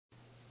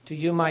To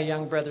you, my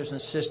young brothers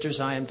and sisters,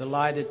 I am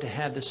delighted to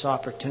have this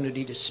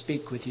opportunity to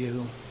speak with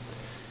you.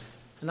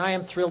 And I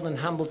am thrilled and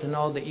humbled to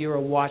know that you are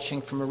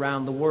watching from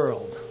around the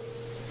world.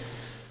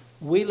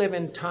 We live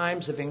in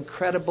times of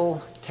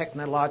incredible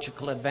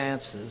technological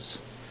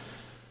advances.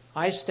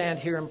 I stand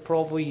here in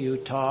Provo,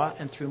 Utah,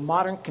 and through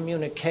modern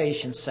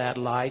communication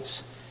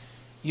satellites,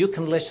 you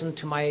can listen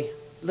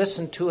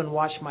to and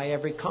watch my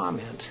every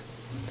comment.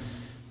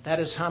 That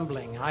is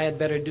humbling. I had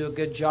better do a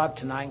good job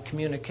tonight and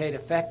communicate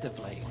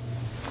effectively.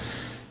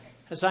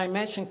 As I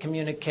mentioned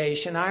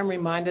communication, I'm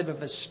reminded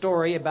of a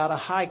story about a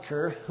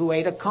hiker who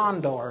ate a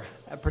condor,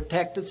 a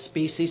protected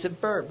species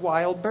of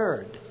wild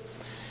bird.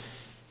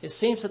 It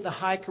seems that the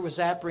hiker was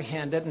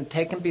apprehended and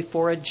taken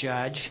before a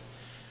judge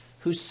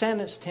who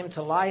sentenced him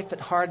to life at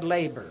hard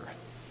labor.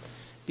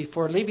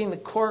 Before leaving the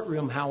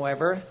courtroom,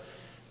 however,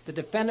 the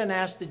defendant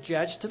asked the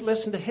judge to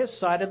listen to his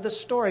side of the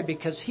story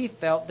because he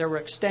felt there were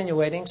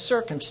extenuating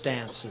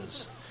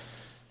circumstances.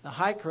 The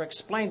hiker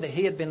explained that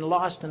he had been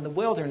lost in the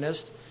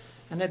wilderness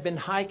and had been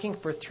hiking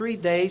for 3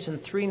 days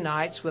and 3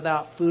 nights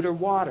without food or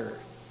water.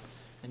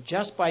 And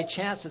just by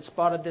chance had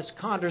spotted this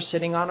condor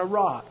sitting on a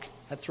rock,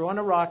 had thrown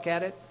a rock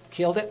at it,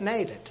 killed it, and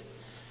ate it,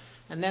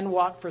 and then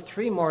walked for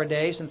 3 more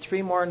days and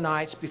 3 more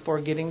nights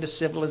before getting to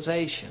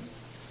civilization.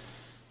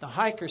 The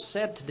hiker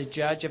said to the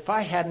judge, "If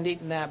I hadn't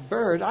eaten that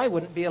bird, I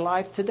wouldn't be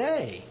alive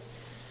today."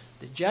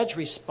 The judge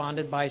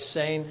responded by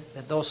saying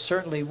that those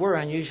certainly were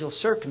unusual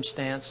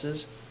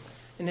circumstances,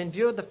 and in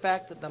view of the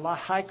fact that the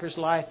hiker's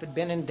life had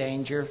been in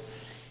danger,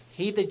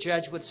 he, the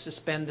judge, would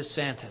suspend the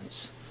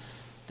sentence.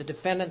 The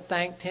defendant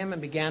thanked him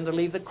and began to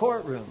leave the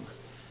courtroom.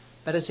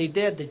 But as he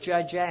did, the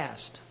judge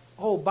asked,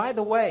 "Oh, by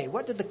the way,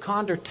 what did the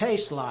condor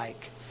taste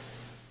like?"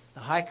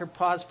 The hiker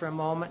paused for a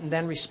moment and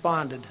then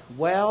responded,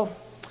 "Well,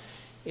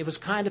 it was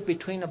kind of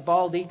between a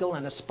bald eagle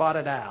and a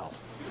spotted owl."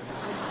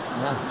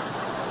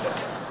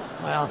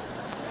 Well,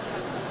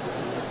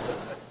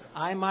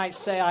 I might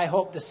say I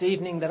hope this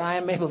evening that I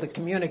am able to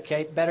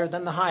communicate better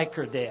than the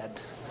hiker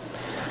did.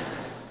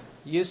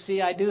 You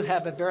see, I do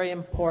have a very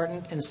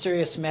important and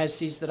serious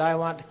message that I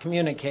want to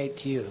communicate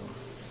to you.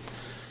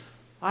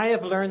 I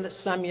have learned that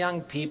some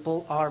young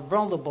people are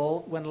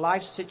vulnerable when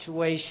life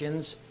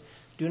situations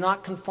do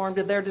not conform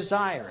to their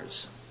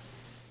desires.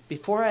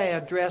 Before I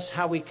address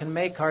how we can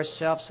make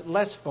ourselves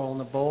less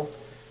vulnerable,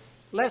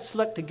 let's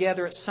look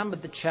together at some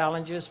of the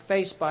challenges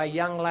faced by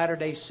young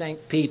Latter-day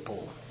Saint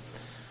people.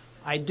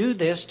 I do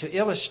this to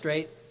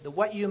illustrate that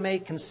what you may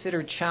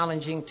consider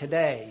challenging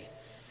today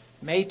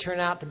may turn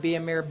out to be a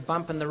mere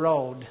bump in the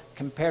road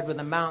compared with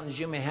the mountains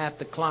you may have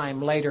to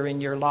climb later in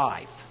your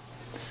life.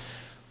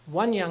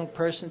 One young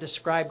person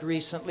described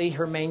recently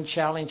her main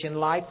challenge in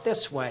life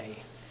this way: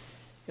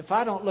 "If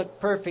I don't look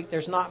perfect,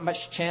 there's not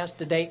much chance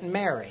to date and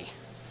marry."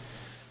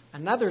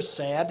 Another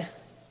said,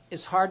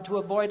 "It's hard to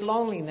avoid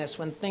loneliness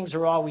when things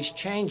are always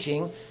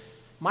changing.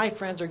 My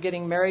friends are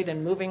getting married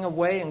and moving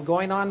away and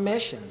going on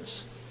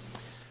missions."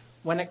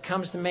 When it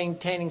comes to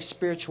maintaining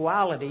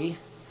spirituality,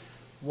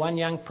 one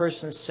young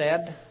person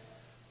said,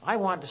 "I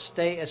want to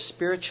stay as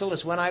spiritual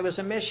as when I was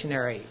a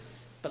missionary,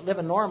 but live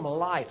a normal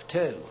life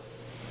too.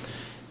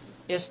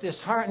 It's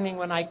disheartening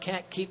when I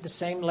can't keep the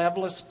same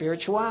level of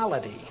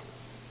spirituality."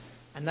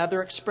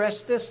 Another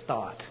expressed this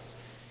thought: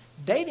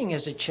 "Dating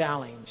is a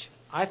challenge.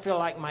 I feel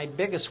like my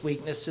biggest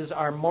weaknesses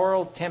are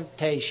moral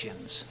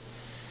temptations."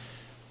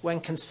 When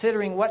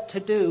considering what to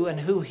do and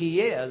who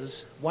he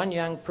is, one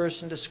young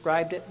person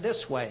described it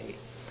this way: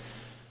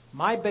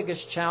 "My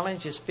biggest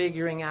challenge is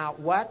figuring out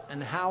what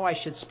and how I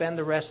should spend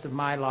the rest of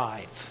my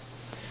life."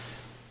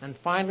 And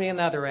finally,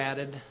 another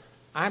added,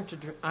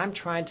 I'm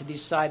trying to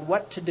decide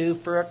what to do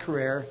for a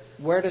career,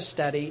 where to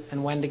study,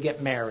 and when to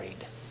get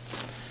married."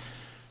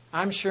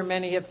 I'm sure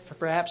many have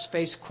perhaps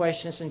faced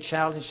questions and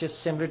challenges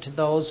similar to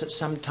those at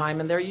some time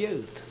in their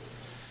youth.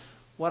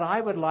 What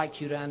I would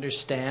like you to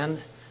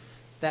understand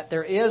that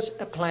there is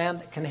a plan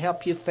that can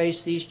help you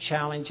face these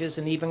challenges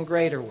and even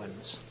greater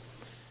ones.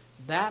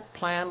 That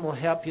plan will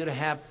help you to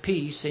have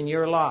peace in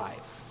your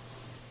life.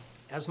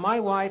 As my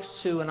wife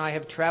Sue and I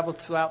have traveled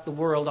throughout the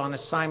world on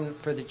assignment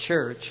for the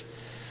church,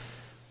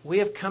 we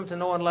have come to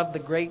know and love the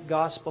great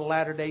gospel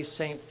Latter-day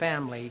Saint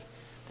family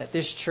that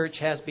this church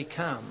has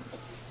become.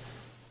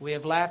 We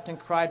have laughed and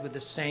cried with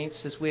the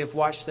saints as we have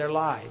watched their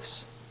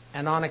lives,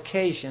 and on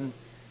occasion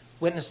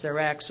witnessed their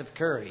acts of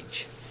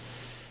courage.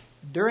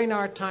 During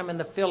our time in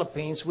the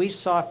Philippines, we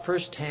saw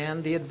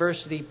firsthand the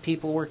adversity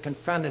people were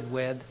confronted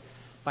with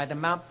by the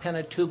Mount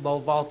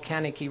Pinatubo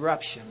volcanic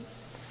eruption.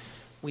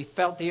 We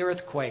felt the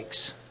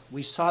earthquakes.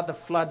 We saw the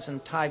floods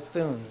and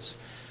typhoons.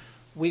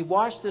 We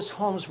watched as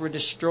homes were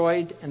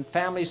destroyed and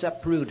families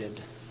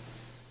uprooted.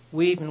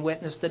 We even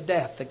witnessed the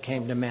death that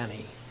came to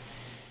many.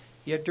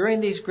 Yet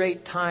during these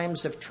great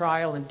times of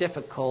trial and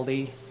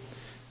difficulty,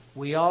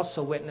 we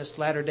also witnessed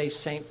Latter-day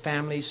Saint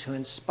families who,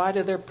 in spite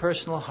of their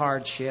personal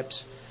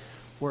hardships,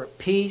 were at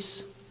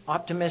peace,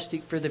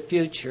 optimistic for the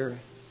future,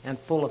 and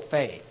full of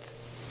faith.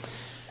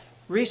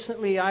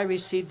 Recently, I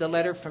received a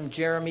letter from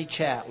Jeremy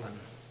Chatlin.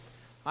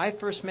 I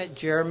first met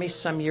Jeremy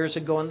some years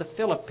ago in the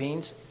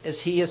Philippines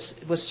as he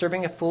was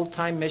serving a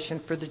full-time mission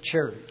for the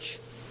church.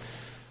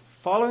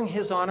 Following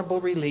his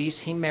honorable release,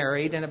 he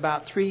married and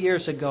about 3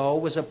 years ago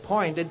was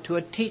appointed to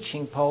a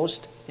teaching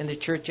post in the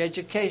church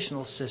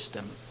educational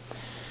system.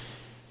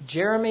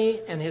 Jeremy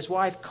and his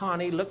wife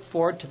Connie look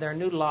forward to their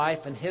new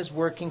life and his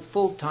working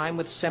full-time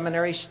with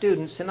seminary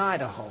students in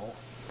Idaho.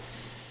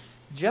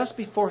 Just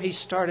before he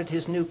started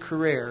his new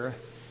career,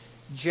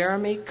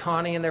 Jeremy,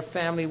 Connie, and their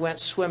family went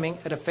swimming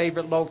at a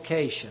favorite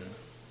location.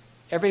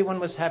 Everyone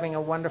was having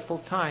a wonderful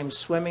time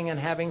swimming and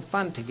having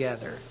fun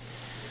together.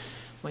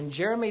 When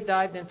Jeremy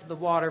dived into the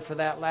water for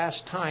that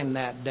last time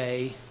that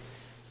day,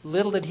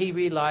 little did he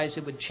realize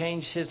it would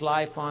change his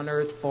life on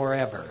earth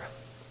forever.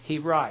 He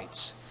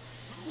writes,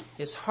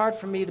 "It's hard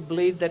for me to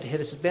believe that it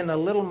has been a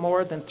little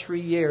more than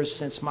 3 years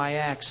since my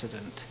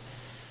accident.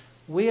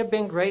 We have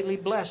been greatly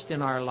blessed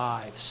in our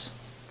lives.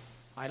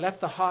 I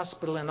left the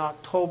hospital in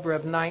October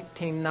of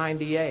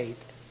 1998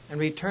 and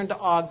returned to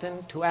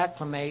Ogden to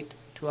acclimate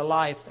to a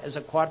life as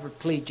a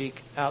quadriplegic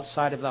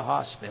outside of the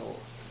hospital.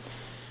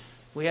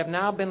 We have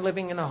now been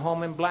living in a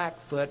home in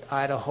Blackfoot,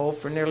 Idaho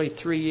for nearly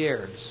 3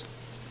 years.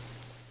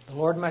 The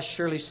Lord must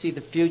surely see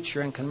the future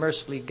and can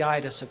mercifully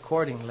guide us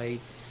accordingly.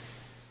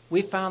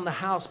 We found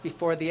the house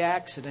before the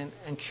accident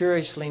and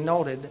curiously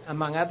noted,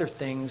 among other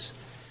things,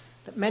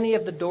 that many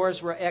of the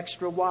doors were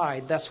extra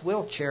wide, thus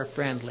wheelchair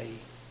friendly.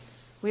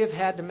 We have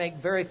had to make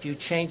very few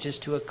changes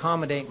to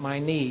accommodate my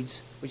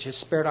needs, which has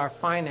spared our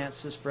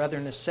finances for other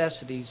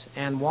necessities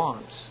and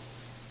wants."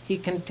 He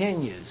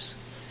continues,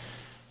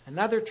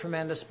 "Another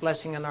tremendous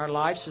blessing in our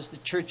lives is the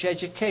church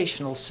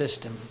educational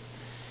system.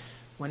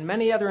 When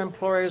many other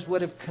employers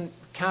would have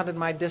counted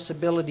my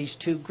disabilities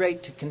too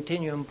great to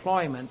continue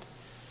employment,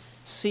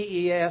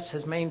 CES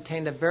has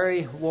maintained a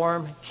very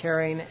warm,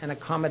 caring, and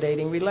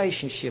accommodating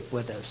relationship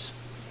with us.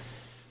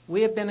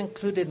 We have been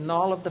included in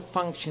all of the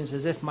functions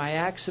as if my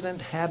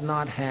accident had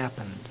not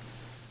happened.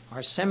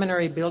 Our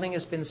seminary building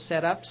has been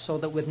set up so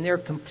that with near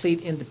complete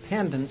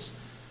independence,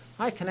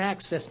 I can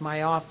access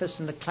my office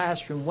and the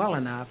classroom well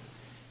enough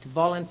to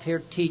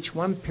volunteer teach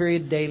 1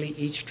 period daily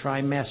each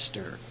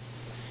trimester.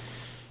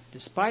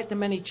 Despite the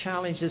many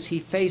challenges he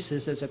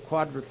faces as a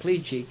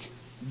quadriplegic,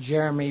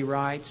 Jeremy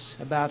writes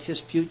about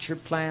his future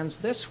plans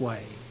this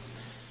way.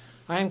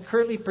 I am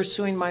currently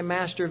pursuing my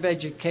Master of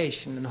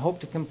Education and hope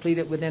to complete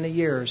it within a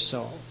year or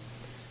so.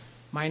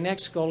 My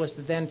next goal is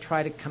to then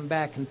try to come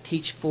back and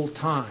teach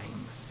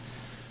full-time.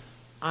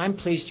 I'm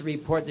pleased to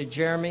report that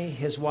Jeremy,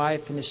 his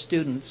wife, and his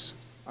students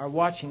are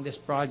watching this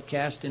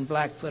broadcast in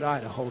Blackfoot,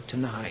 Idaho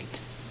tonight."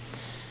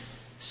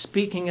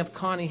 Speaking of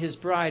Connie, his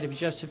bride of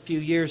just a few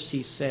years,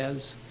 he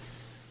says,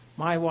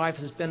 "My wife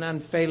has been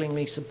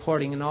unfailingly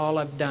supporting in all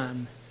I've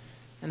done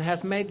and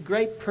has made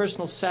great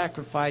personal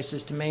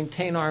sacrifices to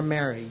maintain our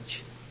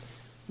marriage.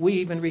 We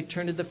even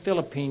returned to the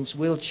Philippines,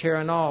 wheelchair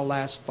and all,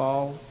 last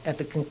fall at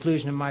the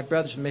conclusion of my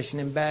brother's mission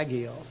in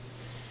Baguio.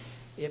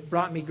 It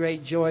brought me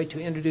great joy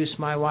to introduce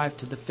my wife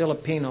to the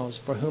Filipinos,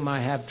 for whom I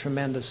have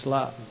tremendous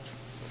love."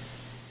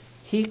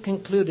 He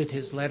concluded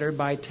his letter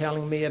by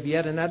telling me of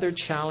yet another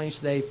challenge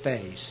they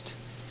faced.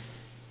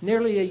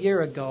 Nearly a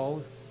year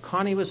ago,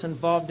 Connie was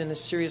involved in a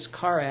serious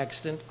car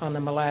accident on the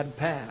Malad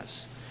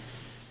Pass.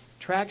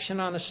 Traction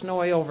on a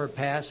snowy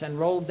overpass and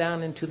rolled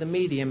down into the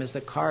medium as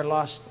the car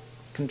lost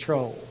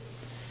control.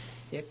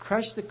 It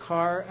crushed the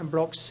car and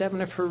broke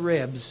 7 of her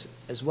ribs,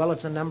 as well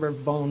as a number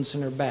of bones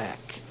in her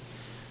back.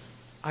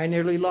 I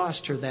nearly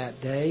lost her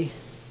that day.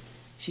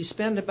 She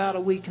spent about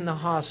a week in the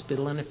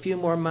hospital and a few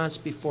more months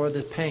before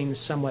the pain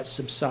somewhat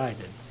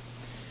subsided.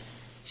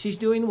 She's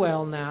doing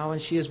well now,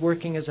 and she is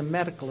working as a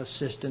medical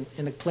assistant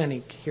in a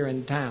clinic here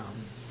in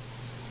town.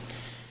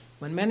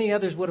 When many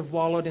others would have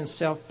wallowed in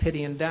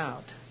self-pity and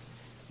doubt,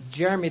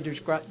 Jeremy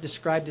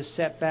described his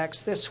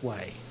setbacks this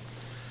way.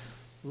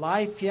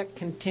 Life yet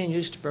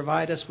continues to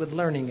provide us with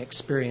learning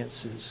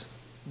experiences.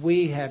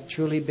 We have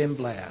truly been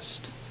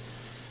blessed.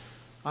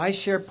 I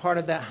share part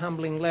of that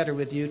humbling letter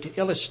with you to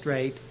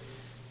illustrate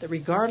that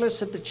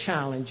regardless of the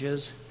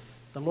challenges,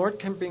 the Lord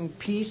can bring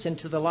peace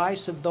into the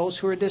lives of those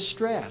who are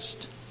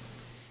distressed.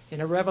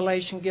 In a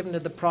revelation given to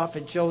the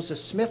prophet Joseph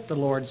Smith, the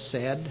Lord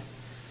said,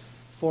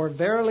 "For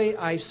verily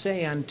I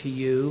say unto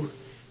you,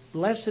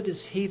 blessed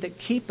is he that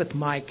keepeth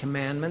my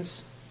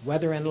commandments,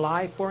 whether in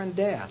life or in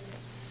death.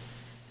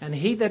 And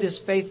he that is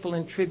faithful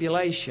in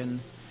tribulation,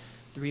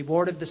 the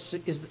reward of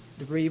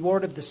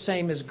the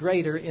same is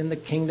greater in the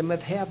kingdom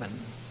of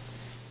heaven.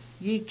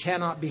 Ye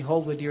cannot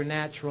behold with your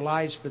natural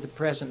eyes for the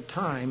present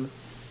time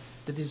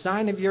the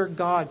design of your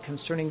God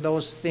concerning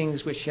those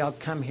things which shall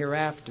come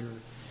hereafter,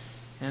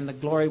 and the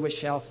glory which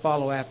shall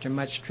follow after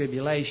much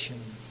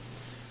tribulation.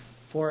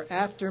 For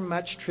after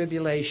much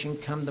tribulation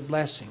come the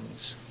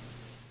blessings.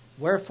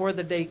 Wherefore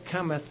the day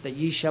cometh that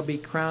ye shall be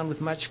crowned with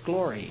much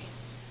glory.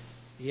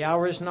 The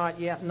hour is not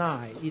yet,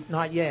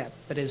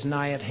 but is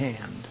nigh at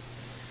hand."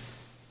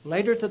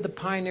 Later, to the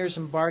pioneers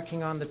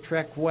embarking on the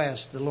trek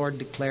west, the Lord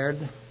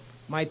declared,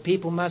 "My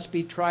people must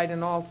be tried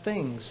in all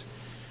things,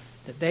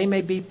 that they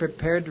may be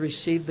prepared to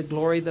receive the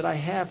glory that I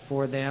have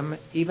for them,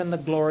 even the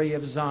glory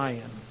of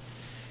Zion.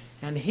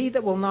 And he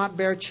that will not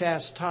bear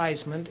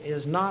chastisement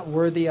is not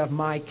worthy of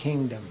my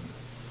kingdom.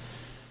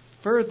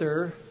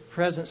 Further,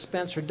 President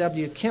Spencer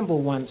W.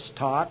 Kimball once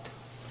taught,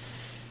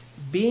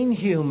 being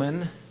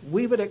human,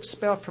 we would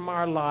expel from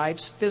our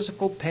lives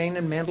physical pain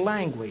and mental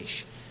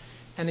anguish,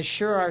 and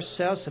assure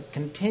ourselves of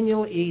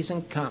continual ease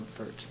and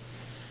comfort.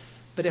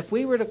 But if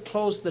we were to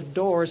close the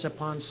doors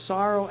upon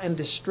sorrow and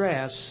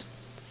distress,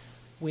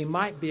 we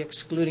might be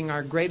excluding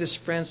our greatest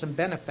friends and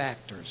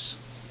benefactors.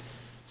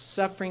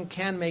 Suffering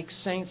can make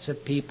saints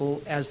of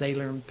people as they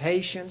learn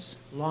patience,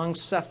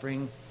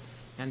 long-suffering,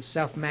 and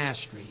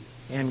self-mastery.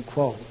 End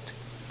quote.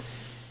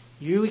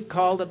 You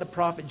recall that the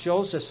prophet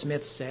Joseph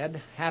Smith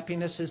said,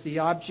 happiness is the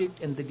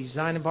object and the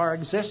design of our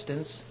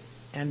existence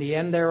and the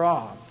end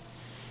thereof,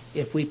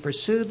 if we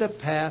pursue the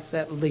path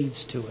that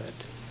leads to it.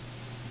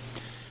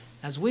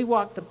 As we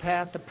walk the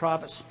path the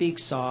prophet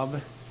speaks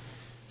of,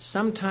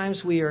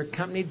 sometimes we are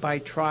accompanied by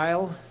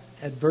trial,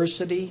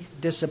 adversity,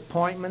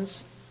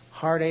 disappointments,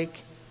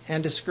 heartache,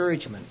 and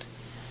discouragement.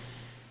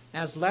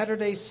 As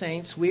Latter-day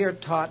Saints, we are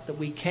taught that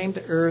we came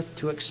to earth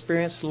to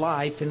experience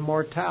life in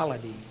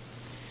mortality.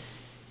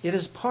 It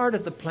is part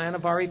of the plan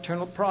of our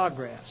eternal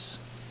progress.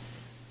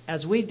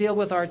 As we deal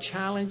with our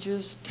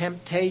challenges,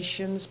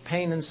 temptations,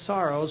 pain, and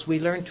sorrows, we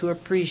learn to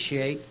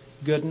appreciate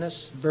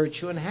goodness,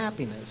 virtue, and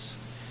happiness.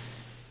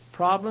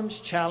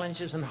 Problems,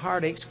 challenges, and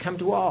heartaches come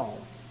to all,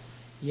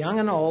 young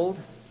and old,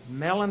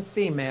 male and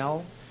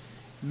female,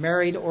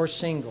 married or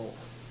single.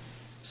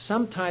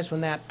 Sometimes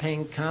when that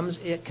pain comes,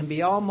 it can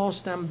be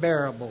almost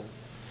unbearable,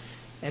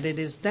 and it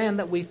is then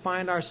that we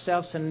find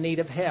ourselves in need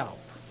of help.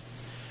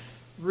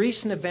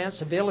 Recent events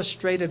have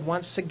illustrated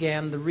once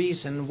again the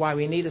reason why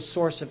we need a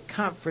source of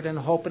comfort and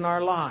hope in our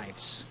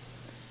lives.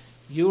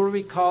 You will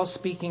recall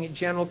speaking at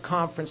General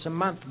Conference a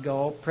month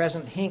ago,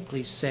 President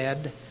Hinckley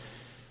said,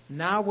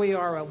 now we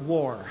are at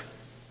war.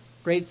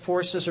 Great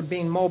forces are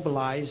being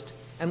mobilized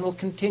and will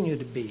continue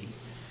to be.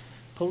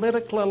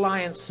 Political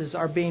alliances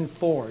are being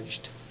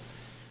forged.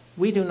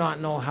 We do not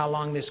know how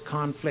long this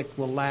conflict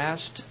will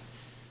last.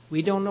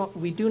 We do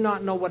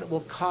not know what it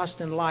will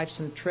cost in lives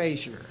and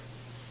treasure.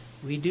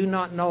 We do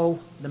not know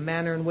the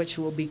manner in which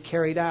it will be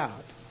carried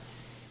out.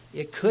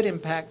 It could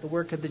impact the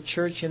work of the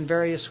church in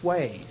various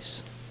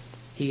ways.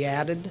 He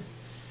added,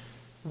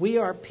 we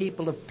are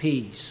people of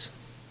peace.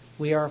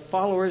 We are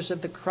followers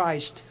of the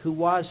Christ who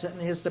was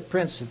and is the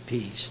Prince of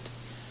Peace.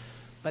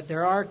 But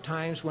there are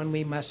times when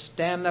we must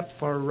stand up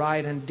for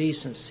right and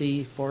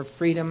decency, for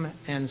freedom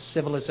and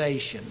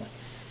civilization.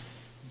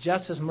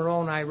 Just as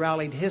Moroni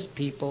rallied his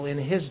people in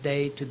his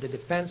day to the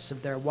defense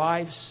of their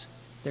wives,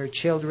 their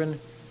children,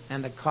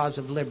 and the cause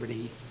of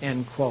liberty,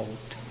 end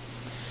quote.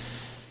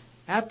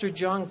 After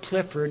John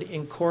Clifford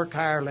in Cork,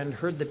 Ireland,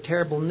 heard the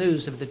terrible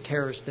news of the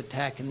terrorist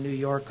attack in New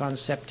York on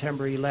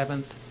September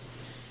 11th,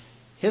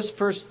 his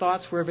first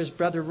thoughts were of his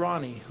brother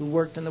Ronnie, who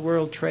worked in the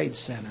World Trade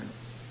Center.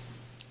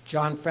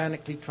 John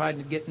frantically tried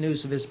to get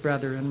news of his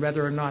brother and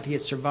whether or not he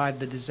had survived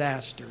the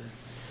disaster.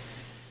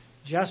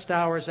 Just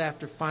hours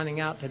after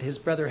finding out that his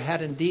brother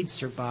had indeed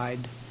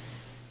survived,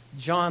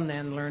 John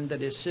then learned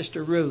that his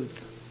sister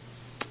Ruth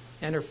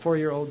and her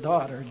 4-year-old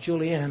daughter,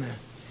 Juliana,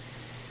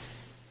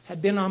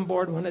 had been on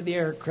board one of the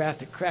aircraft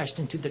that crashed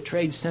into the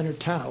Trade Center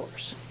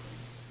towers.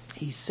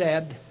 He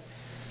said,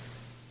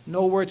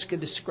 no words could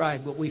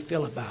describe what we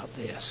feel about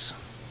this.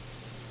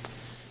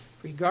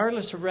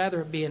 Regardless of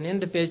whether it be an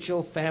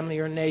individual, family,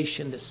 or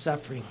nation that's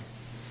suffering,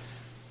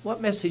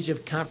 what message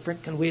of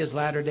comfort can we as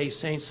Latter-day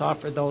Saints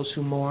offer those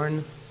who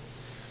mourn?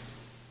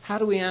 How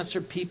do we answer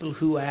people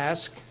who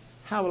ask,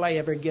 how will I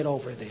ever get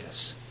over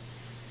this?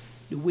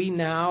 Do we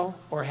now,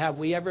 or have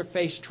we ever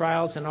faced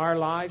trials in our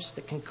lives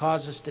that can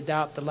cause us to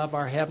doubt the love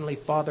our Heavenly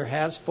Father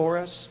has for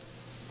us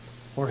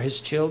or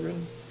His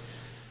children?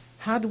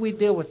 How do we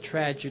deal with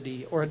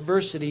tragedy or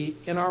adversity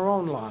in our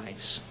own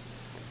lives?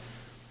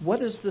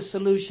 What is the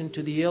solution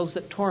to the ills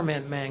that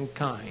torment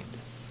mankind?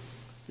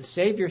 The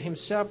Savior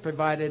Himself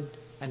provided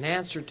an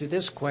answer to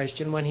this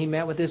question when He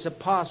met with His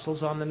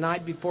apostles on the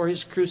night before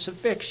His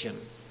crucifixion.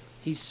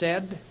 He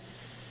said,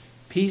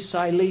 peace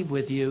I leave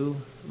with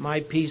you,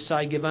 my peace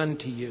I give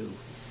unto you.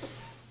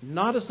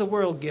 Not as the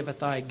world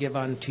giveth I give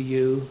unto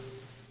you.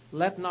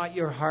 Let not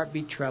your heart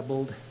be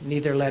troubled,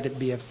 neither let it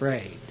be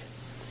afraid.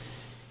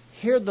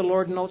 Here the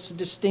Lord notes a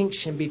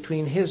distinction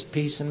between His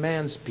peace and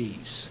man's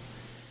peace.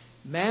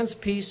 Man's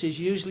peace is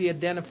usually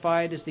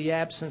identified as the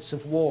absence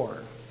of war.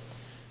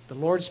 The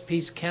Lord's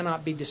peace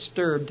cannot be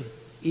disturbed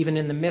even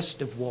in the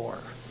midst of war.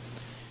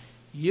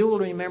 You will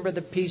remember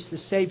the peace the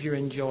Savior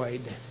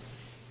enjoyed,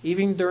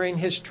 even during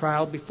His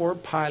trial before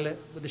Pilate,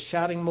 with the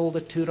shouting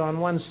multitude on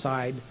one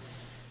side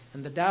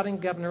and the doubting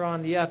governor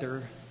on the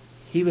other.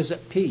 He was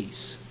at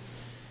peace.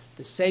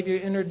 The Savior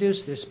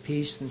introduced this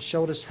peace and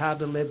showed us how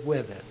to live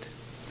with it.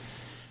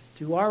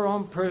 Through our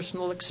own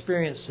personal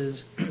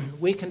experiences,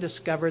 we can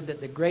discover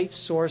that the great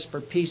source for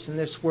peace in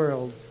this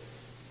world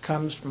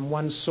comes from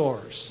one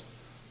source,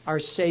 our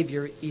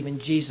Savior, even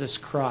Jesus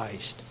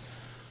Christ.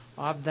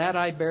 Of that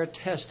I bear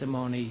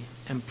testimony,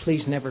 and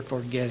please never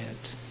forget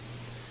it.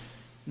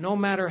 No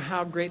matter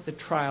how great the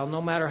trial,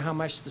 no matter how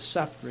much the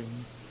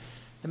suffering,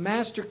 the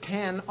Master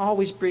can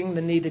always bring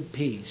the needed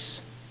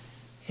peace.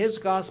 His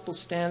gospel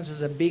stands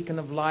as a beacon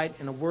of light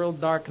in a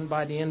world darkened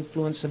by the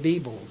influence of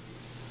evil.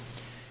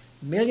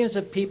 Millions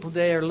of people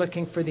today are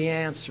looking for the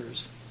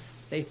answers.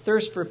 They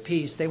thirst for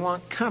peace. They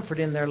want comfort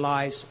in their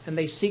lives, and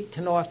they seek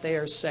to know if they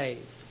are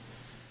saved.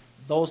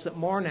 Those that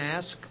mourn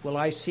ask, will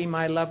I see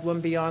my loved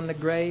one beyond the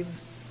grave?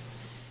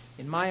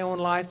 In my own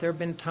life, there have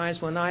been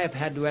times when I have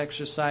had to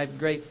exercise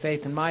great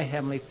faith in my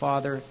Heavenly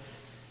Father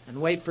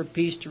and wait for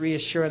peace to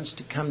reassurance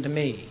to come to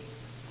me.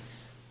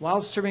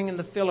 While serving in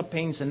the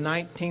Philippines in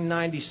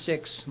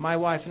 1996, my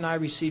wife and I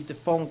received a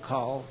phone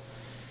call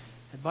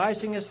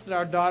advising us that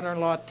our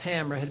daughter-in-law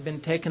Tamara had been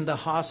taken to the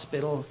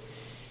hospital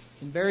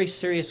in very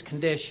serious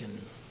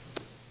condition.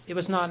 It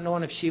was not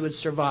known if she would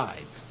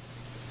survive.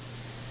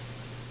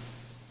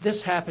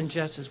 This happened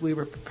just as we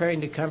were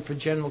preparing to come for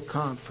General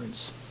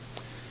Conference.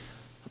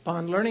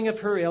 Upon learning of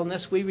her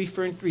illness, we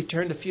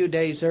returned a few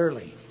days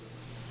early.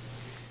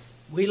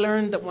 We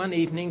learned that one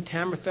evening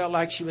Tamara felt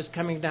like she was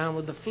coming down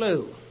with the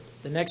flu.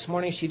 The next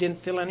morning she didn't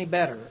feel any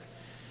better.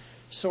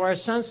 So our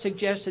son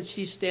suggested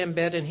she stay in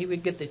bed and he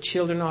would get the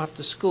children off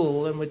to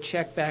school and would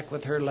check back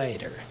with her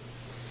later.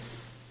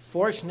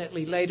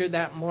 Fortunately, later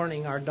that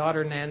morning, our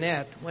daughter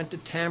Nanette went to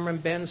Tamara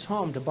and Ben's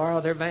home to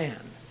borrow their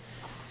van.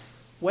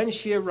 When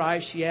she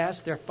arrived, she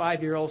asked their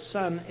 5-year-old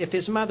son if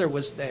his mother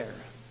was there.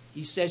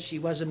 He said she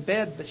was in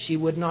bed, but she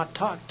would not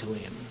talk to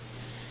him.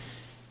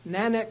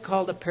 Nanette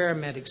called the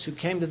paramedics who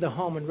came to the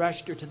home and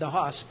rushed her to the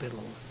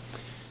hospital.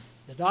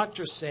 The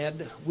doctor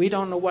said, "We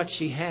don't know what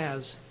she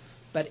has,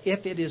 but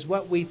if it is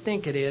what we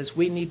think it is,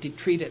 we need to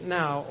treat it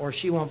now or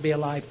she won't be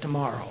alive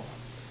tomorrow."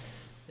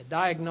 The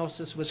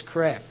diagnosis was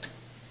correct.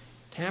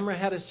 Tamara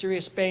had a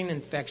serious vein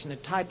infection, a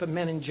type of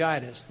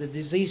meningitis. The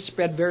disease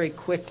spread very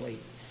quickly.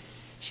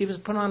 She was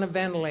put on a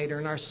ventilator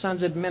and our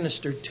sons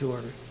administered to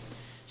her.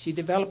 She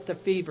developed a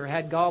fever,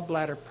 had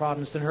gallbladder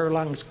problems, and her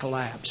lungs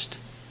collapsed.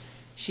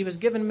 She was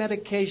given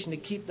medication to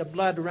keep the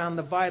blood around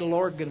the vital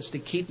organs to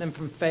keep them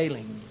from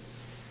failing.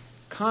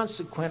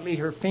 Consequently,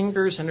 her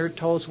fingers and her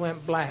toes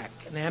went black,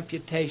 and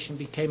amputation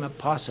became a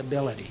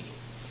possibility.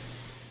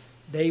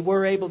 They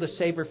were able to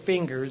save her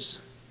fingers,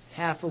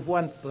 half of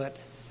one foot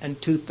and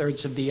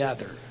 2/3 of the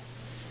other.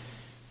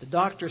 The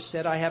doctor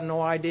said, "I have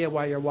no idea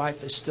why your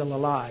wife is still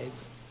alive.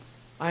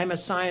 I am a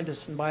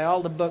scientist, and by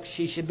all the books,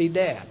 she should be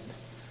dead.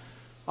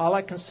 All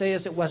I can say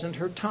is it wasn't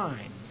her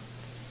time."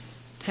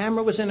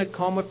 Tamara was in a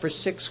coma for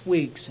 6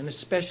 weeks, in a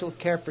special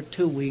care for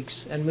 2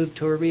 weeks, and moved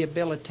to a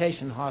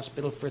rehabilitation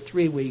hospital for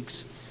 3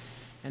 weeks,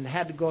 and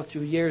had to go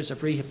through years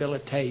of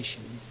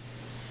rehabilitation.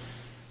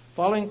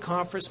 Following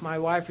conference, my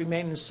wife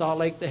remained in Salt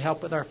Lake to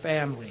help with our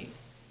family.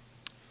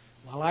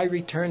 While I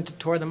returned to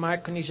tour the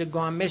Micronesia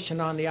Guam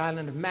mission on the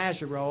island of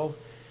Majuro,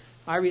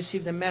 I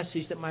received a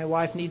message that my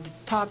wife needed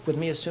to talk with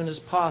me as soon as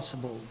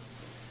possible.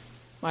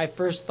 My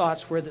first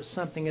thoughts were that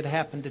something had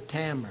happened to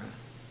Tamara.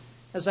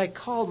 As I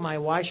called my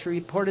wife, she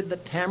reported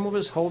that Tamara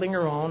was holding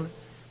her own,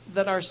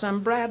 that our son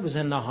Brad was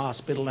in the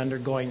hospital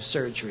undergoing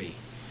surgery.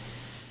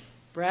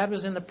 Brad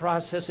was in the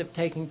process of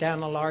taking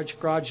down a large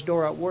garage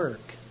door at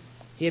work.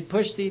 He had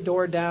pushed the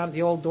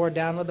old door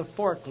down with a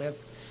forklift,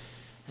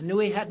 and knew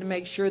he had to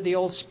make sure the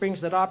old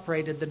springs that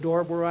operated the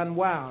door were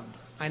unwound.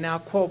 I now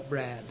quote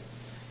Brad.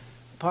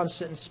 Upon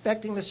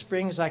inspecting the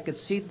springs, I could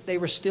see that they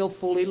were still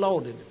fully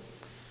loaded.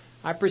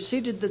 I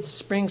proceeded to the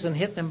springs and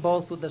hit them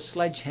both with a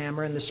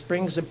sledgehammer, and the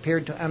springs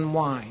appeared to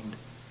unwind.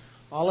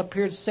 All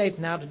appeared safe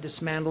now to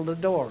dismantle the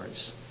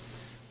doors.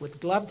 With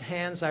gloved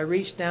hands, I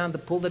reached down to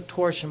pull the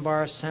torsion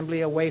bar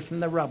assembly away from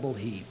the rubble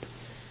heap.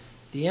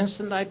 The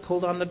instant I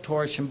pulled on the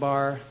torsion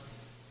bar,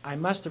 I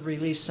must have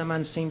released some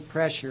unseen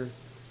pressure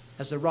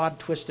as the rod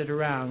twisted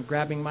around,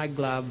 grabbing my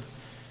glove,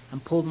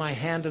 and pulled my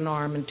hand and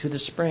arm into the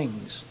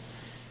springs.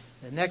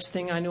 The next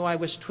thing I knew, I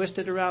was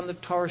twisted around the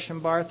torsion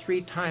bar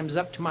 3 times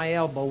up to my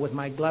elbow with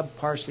my glove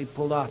partially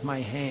pulled off my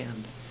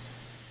hand.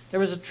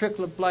 There was a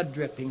trickle of blood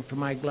dripping from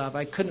my glove.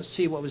 I couldn't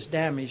see what was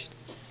damaged,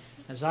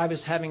 as I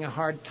was having a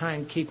hard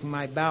time keeping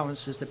my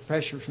balance as the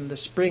pressure from the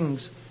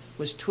springs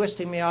was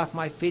twisting me off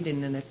my feet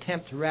in an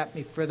attempt to wrap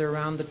me further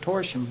around the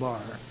torsion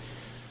bar.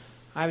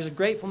 I was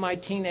grateful my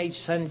teenage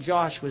son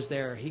Josh was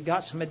there. He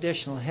got some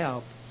additional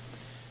help,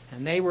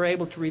 and they were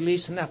able to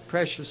release enough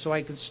pressure so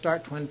I could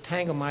start to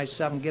untangle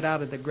myself and get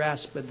out of the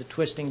grasp of the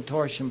twisting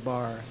torsion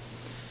bar.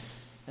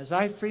 As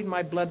I freed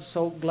my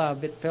blood-soaked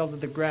glove, it fell to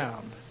the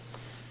ground.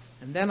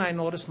 And then I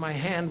noticed my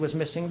hand was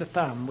missing the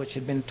thumb, which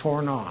had been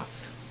torn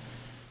off.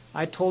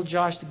 I told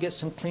Josh to get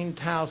some clean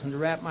towels and to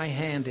wrap my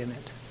hand in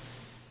it.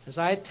 As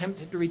I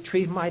attempted to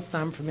retrieve my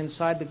thumb from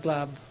inside the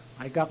glove,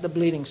 I got the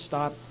bleeding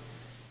stopped,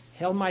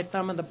 held my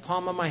thumb in the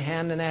palm of my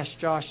hand, and asked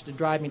Josh to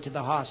drive me to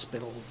the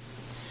hospital.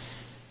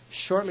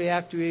 Shortly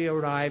after he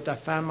arrived, I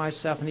found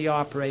myself in the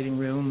operating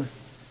room.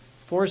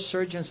 4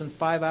 surgeons, and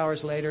 5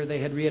 hours later, they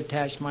had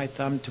reattached my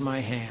thumb to my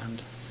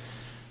hand.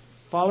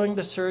 Following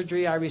the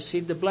surgery, I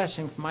received a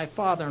blessing from my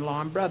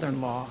father-in-law and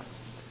brother-in-law.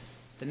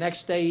 The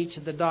next day, each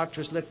of the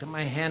doctors looked at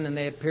my hand and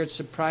they appeared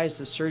surprised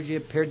the surgery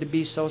appeared to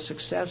be so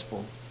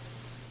successful.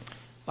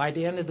 By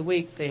the end of the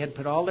week, they had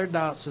put all their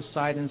doubts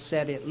aside and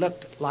said it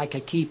looked like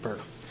a keeper,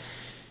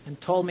 and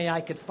told me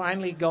I could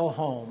finally go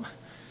home.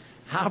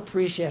 How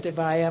appreciative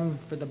I am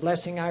for the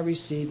blessing I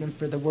received and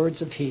for the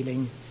words of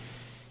healing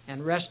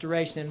and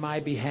restoration in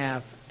my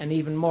behalf, and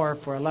even more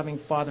for a loving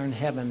Father in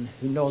heaven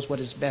who knows what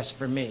is best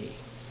for me.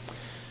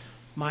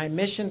 My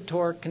mission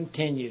tour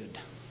continued.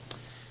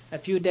 A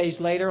few days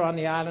later, on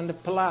the island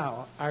of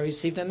Palau, I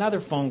received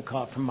another phone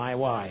call from my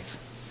wife.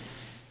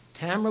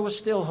 Tamara was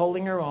still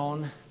holding her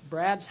own.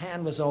 Brad's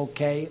hand was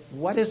okay.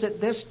 What is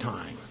it this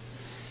time?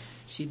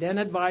 She then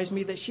advised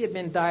me that she had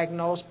been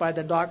diagnosed by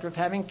the doctor of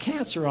having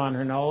cancer on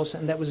her nose,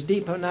 and that was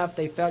deep enough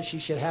they felt she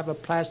should have a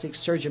plastic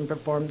surgeon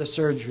perform the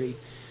surgery,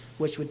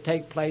 which would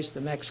take place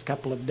the next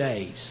couple of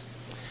days.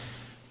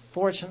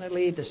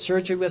 Fortunately, the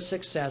surgery was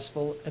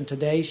successful, and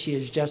today she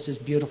is just as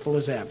beautiful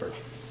as ever.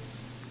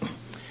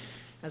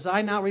 As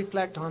I now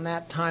reflect on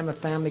that time of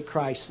family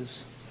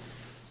crisis,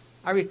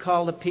 I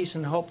recall the peace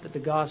and hope that the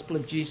gospel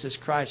of Jesus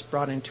Christ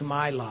brought into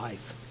my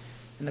life,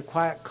 and the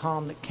quiet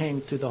calm that came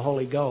through the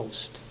Holy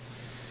Ghost.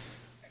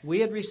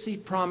 We had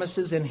received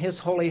promises in His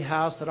holy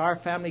house that our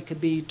family could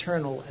be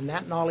eternal, and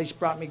that knowledge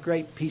brought me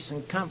great peace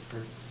and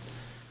comfort.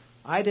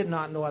 I did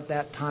not know at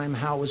that time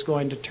how it was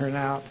going to turn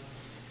out,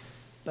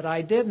 but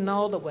I did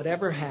know that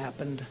whatever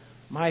happened,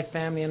 my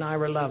family and I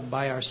were loved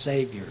by our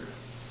Savior.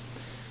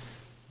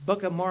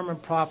 Book of Mormon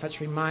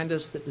prophets remind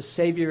us that the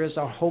Savior is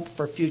our hope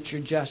for future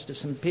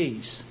justice and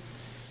peace.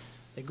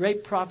 The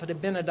great prophet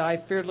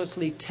Abinadi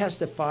fearlessly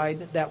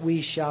testified that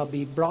we shall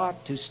be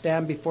brought to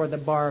stand before the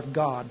bar of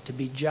God to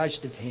be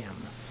judged of Him.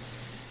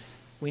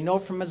 We know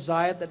from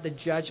Isaiah that the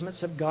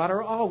judgments of God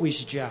are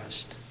always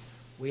just.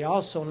 We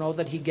also know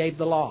that He gave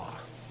the law.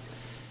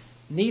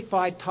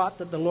 Nephi taught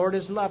that the Lord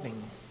is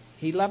loving.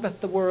 He loveth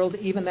the world,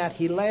 even that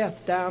He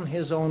layeth down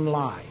His own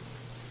life.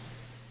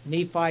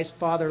 Nephi's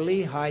father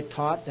Lehi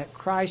taught that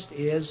Christ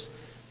is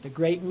the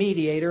great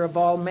mediator of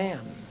all men.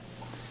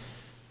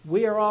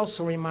 We are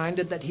also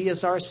reminded that He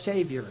is our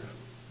Savior.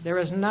 There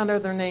is none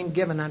other name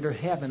given under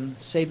heaven,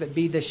 save it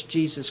be this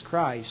Jesus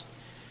Christ,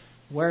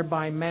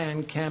 whereby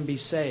man can be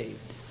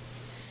saved.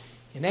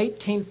 In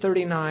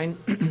 1839,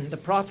 the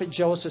prophet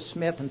Joseph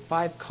Smith and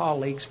 5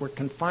 colleagues were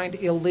confined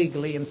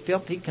illegally in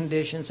filthy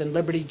conditions in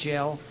Liberty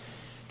Jail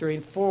during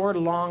 4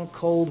 long,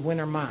 cold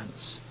winter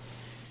months.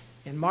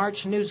 In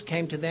March, news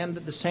came to them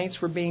that the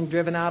saints were being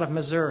driven out of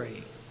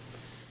Missouri.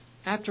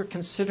 After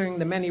considering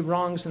the many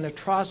wrongs and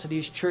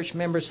atrocities church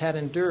members had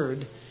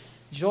endured,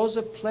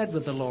 Joseph pled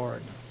with the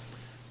Lord,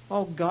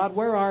 "O God,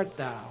 where art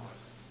Thou?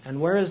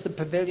 And where is the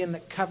pavilion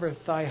that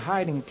covereth Thy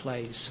hiding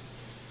place?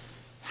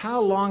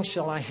 How long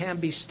shall Thy hand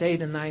be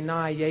stayed in Thine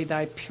eye, yea,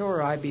 Thy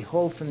pure eye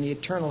behold from the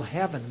eternal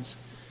heavens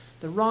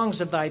the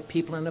wrongs of Thy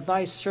people and of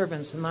Thy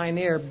servants, and Thine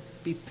ear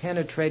be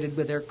penetrated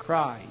with their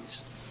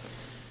cries?"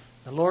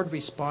 The Lord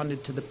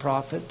responded to the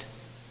prophet,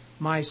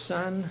 "My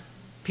son,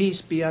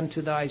 peace be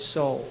unto thy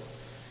soul.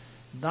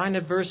 Thine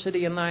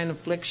adversity and thine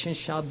affliction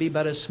shall be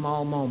but a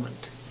small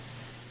moment.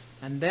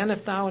 And then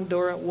if thou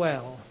endure it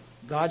well,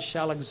 God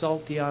shall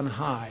exalt thee on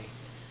high.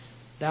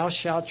 Thou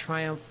shalt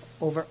triumph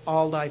over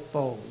all thy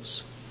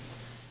foes."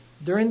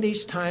 During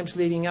these times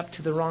leading up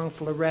to the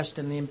wrongful arrest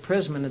and the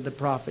imprisonment of the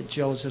prophet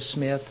Joseph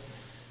Smith,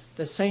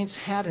 the saints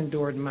had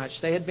endured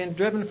much. They had been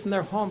driven from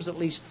their homes at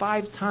least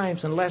 5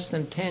 times in less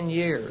than 10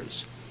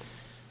 years.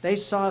 They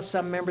saw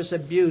some members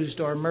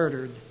abused or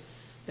murdered.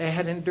 They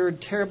had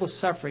endured terrible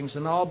sufferings,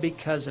 and all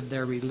because of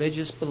their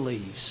religious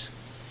beliefs.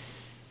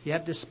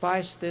 Yet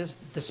despite this,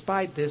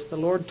 the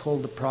Lord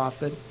told the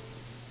prophet,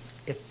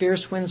 "If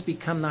fierce winds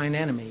become thine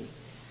enemy,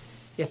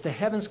 if the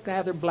heavens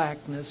gather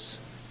blackness,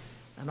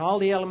 and all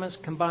the elements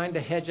combine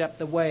to hedge up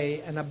the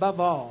way, and above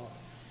all,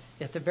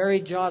 if the very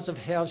jaws of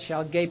hell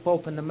shall gape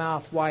open the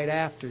mouth wide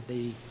after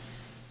thee,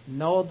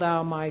 know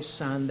thou, my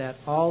son, that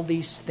all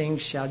these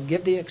things shall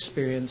give thee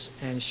experience,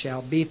 and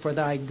shall be for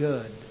thy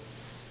good.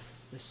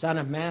 The Son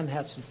of Man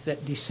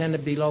hath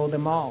descended below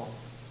them all.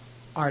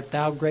 Art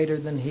thou greater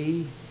than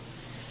he?"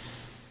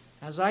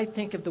 As I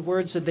think of the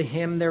words of the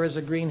hymn, "There is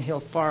a green hill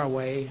far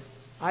away,"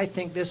 I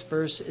think this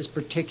verse is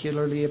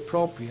particularly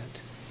appropriate.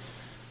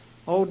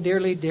 Oh,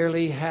 dearly,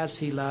 dearly has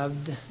He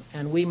loved,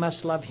 and we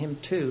must love Him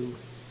too,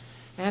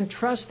 and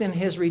trust in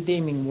His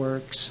redeeming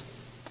works,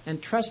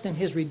 and trust in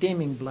His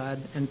redeeming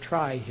blood, and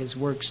try His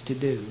works to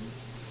do.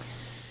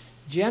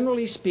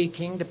 Generally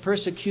speaking, the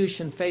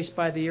persecution faced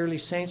by the early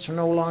saints are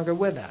no longer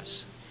with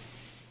us.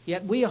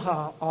 Yet we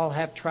all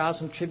have trials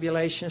and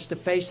tribulations to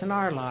face in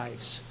our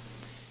lives.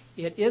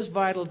 It is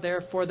vital,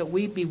 therefore, that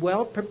we be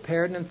well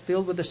prepared and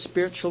filled with a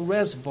spiritual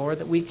reservoir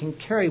that we can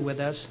carry with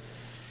us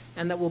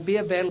and that will be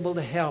available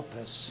to help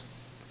us.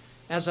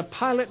 As a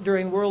pilot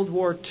during World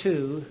War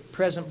II,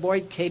 President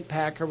Boyd K.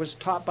 Packer was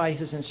taught by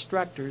his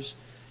instructors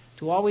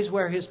to always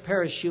wear his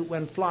parachute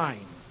when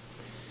flying.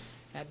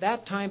 At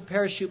that time,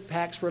 parachute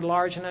packs were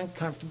large and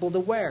uncomfortable to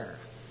wear.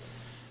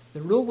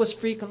 The rule was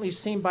frequently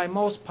seen by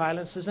most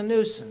pilots as a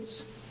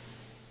nuisance.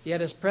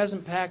 Yet as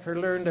President Packer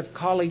learned of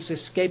colleagues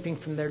escaping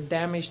from their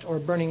damaged or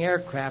burning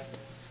aircraft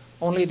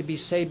only to be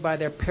saved by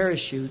their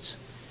parachutes,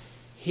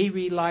 he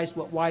realized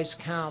what wise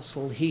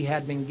counsel he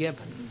had been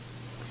given.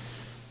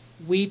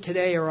 We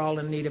today are all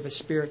in need of a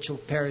spiritual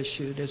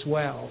parachute as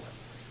well.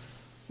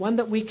 One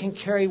that we can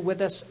carry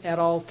with us at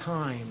all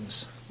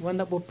times. One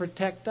that will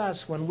protect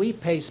us when we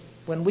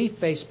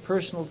face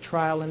personal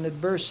trial and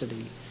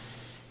adversity.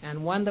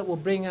 And one that will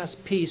bring us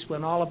peace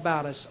when all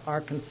about us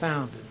are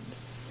confounded.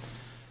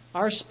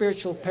 Our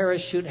spiritual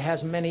parachute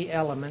has many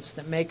elements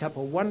that make up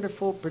a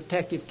wonderful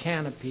protective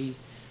canopy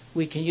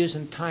we can use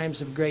in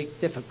times of great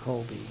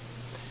difficulty.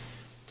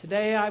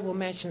 Today I will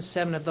mention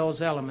 7 of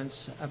those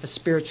elements of a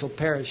spiritual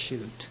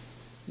parachute.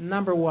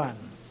 Number 1,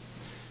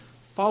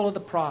 follow the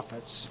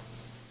prophets.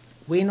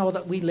 We know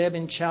that we live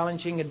in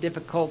challenging and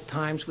difficult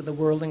times with the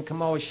world in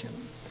commotion.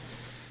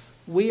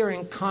 We are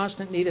in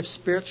constant need of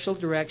spiritual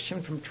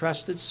direction from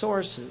trusted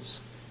sources.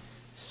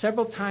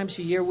 Several times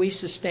a year we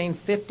sustain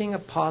 15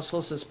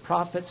 apostles as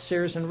prophets,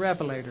 seers, and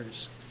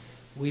revelators.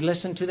 We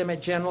listen to them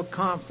at General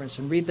Conference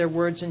and read their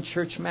words in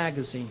church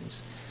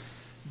magazines.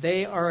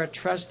 They are a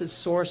trusted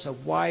source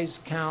of wise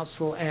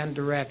counsel and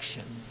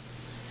direction.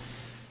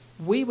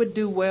 We would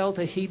do well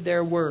to heed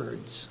their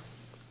words.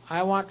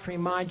 I want to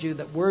remind you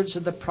that words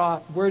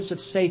of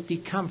safety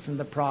come from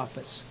the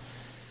prophets.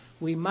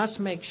 We must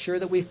make sure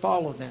that we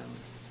follow them.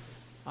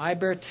 I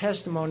bear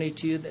testimony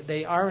to you that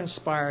they are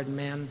inspired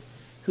men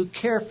who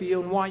care for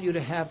you and want you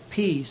to have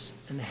peace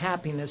and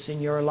happiness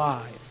in your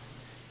life.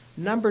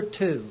 Number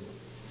 2,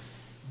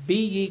 be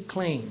ye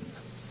clean.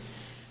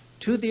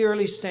 To the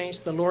early saints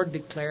the Lord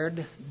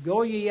declared,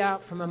 "Go ye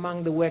out from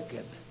among the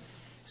wicked.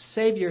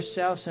 Save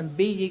yourselves and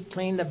be ye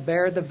clean that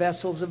bear the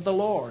vessels of the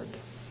Lord."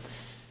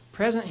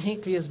 President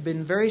Hinckley has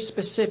been very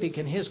specific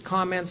in his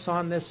comments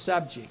on this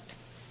subject.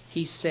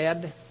 He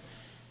said,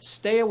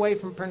 "Stay away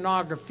from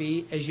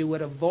pornography as you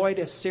would avoid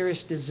a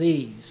serious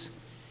disease.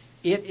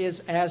 It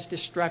is as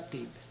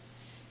destructive.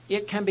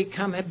 It can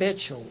become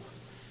habitual,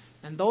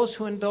 and those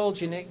who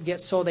indulge in it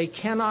get so they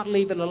cannot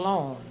leave it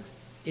alone.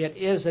 It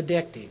is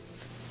addictive."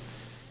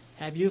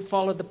 Have you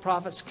followed the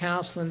prophet's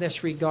counsel in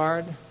this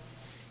regard?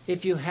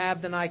 If you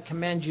have, then I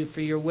commend you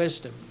for your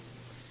wisdom.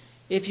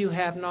 If you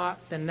have not,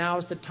 then now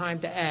is the time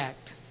to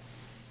act.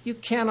 You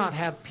cannot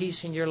have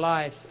peace in your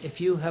life if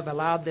you have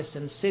allowed this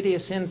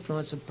insidious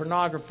influence of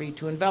pornography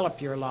to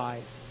envelop your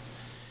life.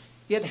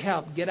 Get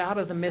help, get out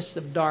of the midst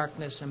of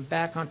darkness and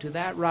back onto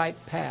that right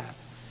path,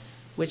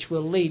 which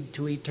will lead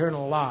to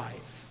eternal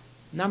life.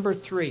 Number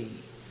 3,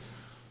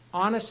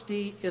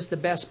 honesty is the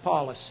best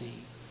policy.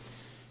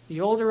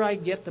 The older I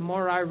get, the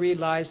more I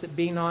realize that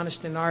being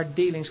honest in our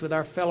dealings with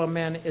our fellow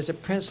men is a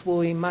principle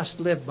we must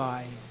live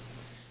by.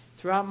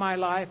 Throughout my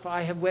life,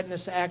 I have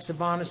witnessed acts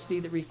of honesty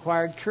that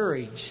required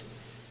courage.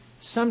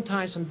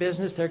 Sometimes in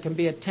business, there can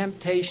be a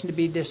temptation to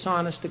be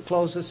dishonest to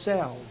close a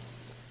sale.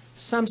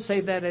 Some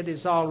say that it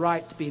is all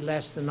right to be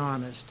less than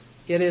honest.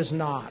 It is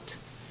not.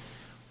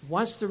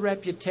 Once the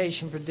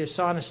reputation for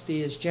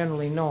dishonesty is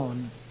generally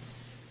known,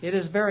 it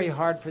is very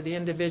hard for the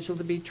individual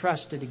to be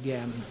trusted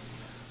again.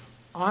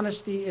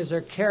 Honesty is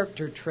a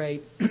character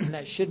trait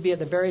that should be at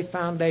the very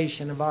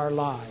foundation of our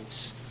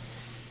lives.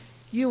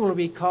 You will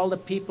recall the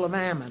people of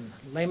Ammon.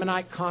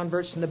 Lamanite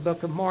converts in the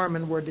Book of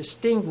Mormon were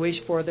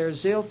distinguished for their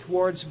zeal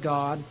towards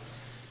God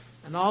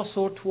and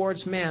also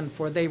towards men,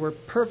 for they were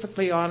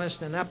perfectly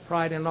honest and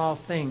upright in all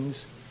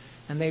things,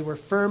 and they were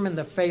firm in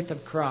the faith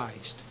of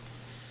Christ.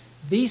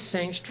 These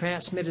saints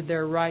transmitted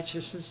their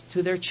righteousness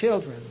to their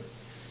children.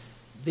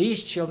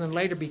 These children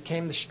later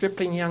became the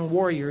stripling young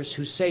warriors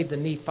who saved the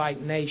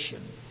Nephite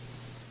nation.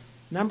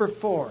 Number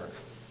 4,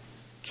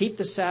 keep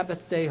the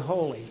Sabbath day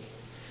holy.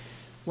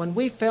 When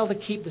we fail to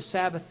keep the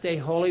Sabbath day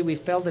holy, we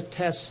fail the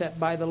test set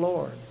by the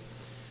Lord.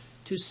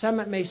 To some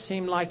it may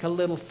seem like a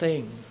little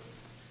thing.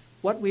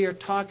 What we are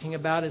talking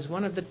about is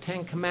one of the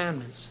 10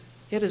 Commandments.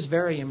 It is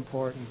very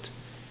important.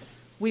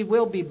 We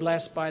will be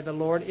blessed by the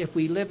Lord if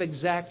we live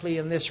exactly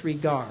in this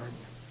regard.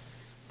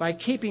 By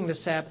keeping the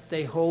Sabbath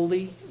day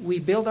holy, we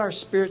build our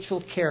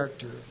spiritual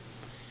character.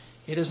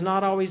 It is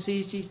not always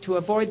easy to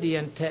avoid the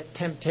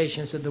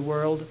temptations of the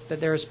world,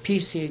 but there is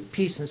peace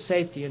and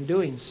safety in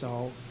doing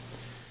so.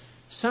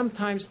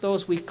 Sometimes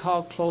those we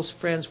call close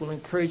friends will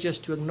encourage us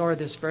to ignore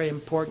this very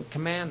important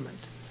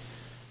commandment.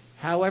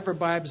 However,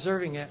 by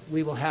observing it,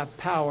 we will have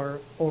power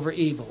over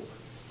evil.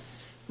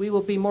 We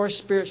will be more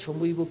spiritual,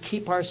 and we will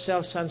keep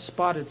ourselves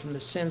unspotted from the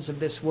sins of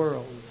this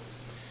world.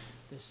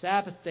 The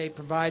Sabbath day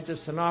provides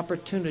us an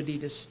opportunity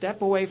to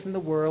step away from the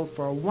world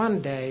for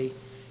one day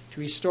to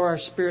restore our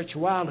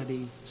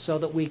spirituality so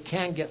that we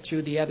can get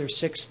through the other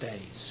 6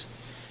 days.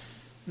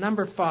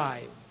 Number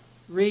 5,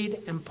 read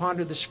and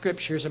ponder the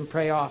Scriptures and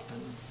pray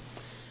often.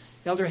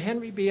 Elder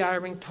Henry B.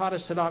 Eyring taught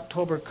us at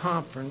October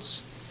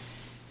Conference,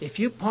 if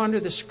you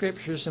ponder the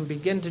Scriptures and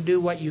begin to do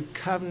what you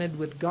covenanted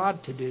with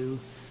God to do,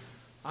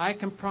 I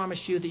can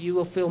promise you that you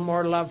will feel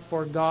more love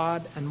for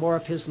God and more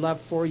of His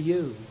love for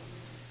you.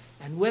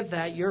 And with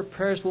that, your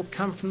prayers will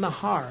come from the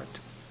heart,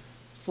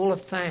 full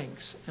of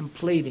thanks and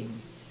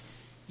pleading.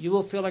 You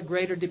will feel a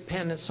greater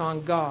dependence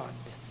on God.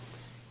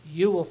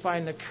 You will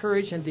find the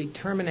courage and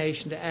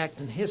determination to act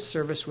in His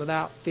service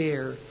without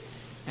fear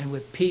and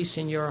with peace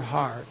in your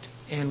heart."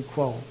 End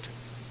quote.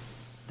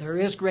 There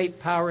is great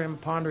power in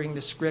pondering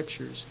the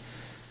Scriptures.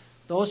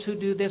 Those who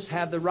do this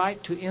have the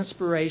right to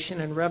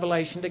inspiration and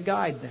revelation to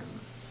guide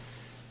them.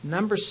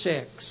 Number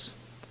 6,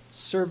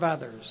 serve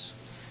others.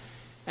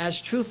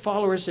 As true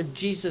followers of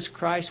Jesus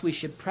Christ, we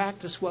should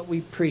practice what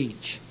we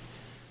preach.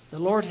 The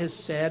Lord has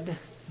said,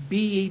 "Be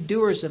ye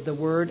doers of the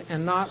word,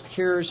 and not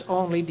hearers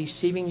only,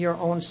 deceiving your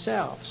own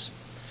selves."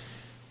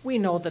 We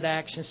know that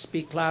actions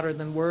speak louder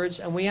than words,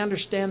 and we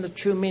understand the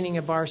true meaning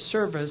of our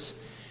service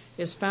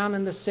is found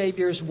in the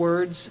Savior's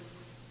words,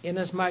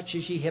 "Inasmuch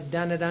as ye have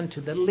done it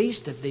unto the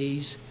least of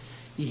these,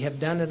 ye have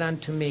done it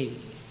unto me."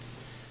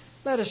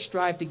 Let us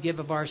strive to give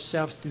of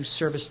ourselves through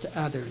service to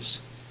others.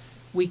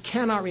 We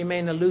cannot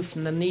remain aloof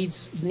from the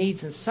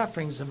needs and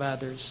sufferings of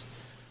others.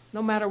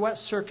 No matter what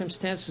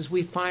circumstances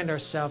we find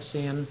ourselves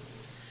in,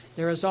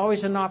 there is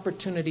always an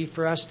opportunity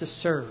for us to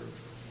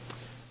serve.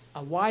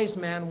 A wise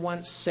man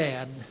once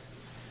said,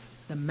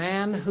 "The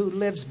man who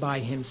lives by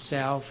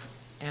himself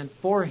and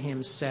for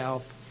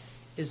himself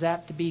is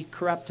apt to be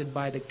corrupted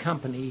by the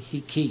company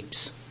he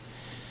keeps."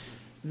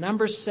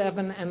 Number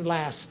 7, and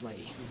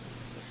lastly,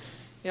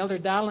 Elder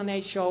Dallin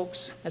H.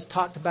 Oaks has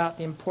talked about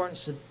the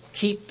importance of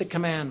keep the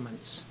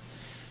commandments.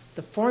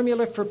 The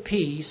formula for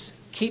peace: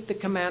 keep the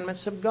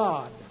commandments of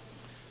God.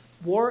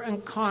 War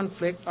and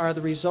conflict are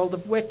the result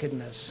of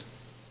wickedness.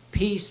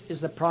 Peace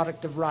is the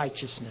product of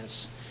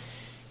righteousness.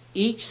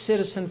 Each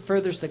citizen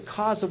furthers the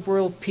cause of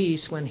world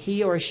peace when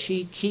he or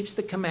she keeps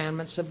the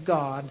commandments of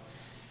God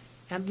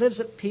and lives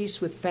at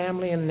peace with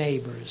family and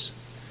neighbors.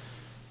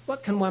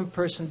 What can one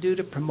person do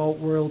to promote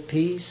world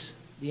peace?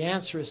 The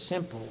answer is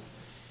simple: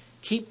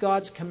 keep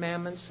God's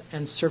commandments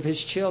and serve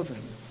His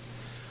children.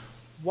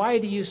 Why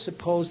do you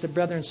suppose the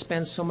brethren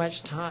spend so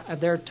much of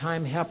their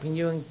time helping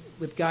you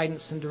with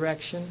guidance and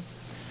direction?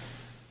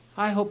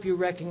 I hope you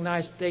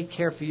recognize that they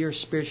care for your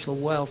spiritual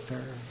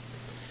welfare.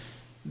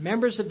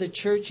 Members of the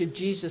Church of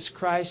Jesus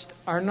Christ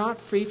are not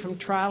free from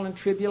trial and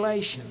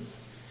tribulation.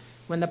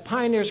 When the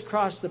pioneers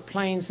crossed the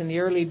plains in the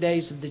early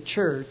days of the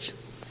church,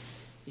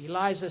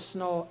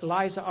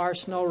 Eliza R.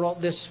 Snow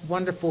wrote this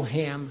wonderful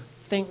hymn,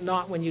 "Think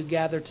not when you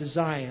gather to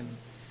Zion."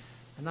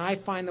 And I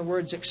find the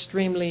words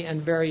extremely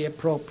and very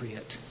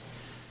appropriate.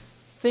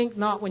 Think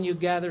not when you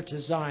gather to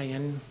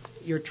Zion,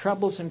 your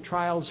troubles and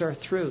trials are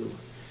through,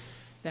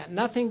 that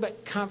nothing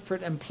but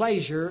comfort and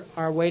pleasure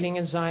are waiting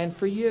in Zion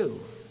for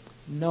you.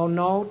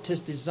 No,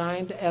 'tis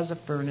designed as a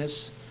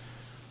furnace,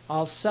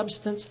 all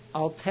substance,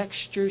 all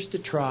textures to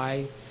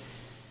try,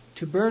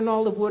 to burn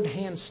all the wood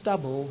and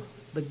stubble,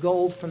 the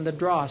gold from the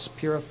dross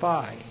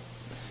purify.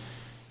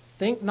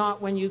 Think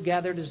not when you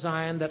gather to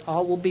Zion that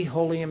all will be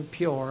holy and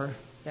pure,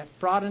 that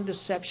fraud and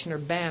deception are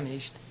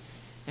banished,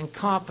 and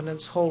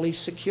confidence wholly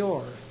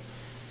secure.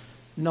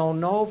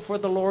 No, for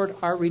the Lord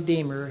our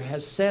Redeemer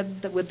has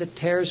said that with the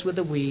tares with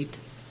the wheat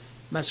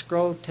must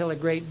grow till a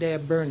great day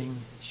of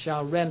burning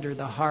shall render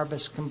the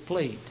harvest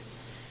complete.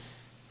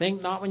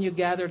 Think not when you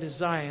gather to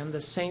Zion, the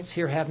saints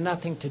here have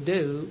nothing to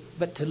do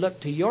but to look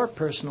to your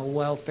personal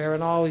welfare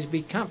and always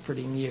be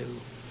comforting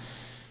you.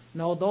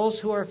 No,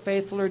 those who are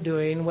faithful are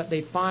doing what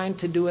they find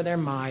to do with their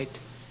might,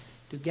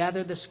 to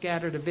gather the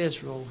scattered of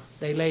Israel.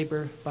 They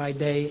labor by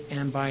day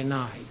and by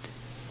night.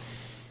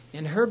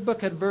 In her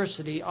book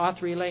Adversity,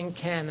 author Elaine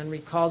Cannon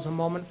recalls a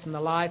moment from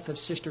the life of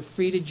Sister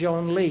Frida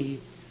Joan Lee,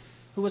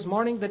 who was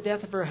mourning the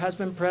death of her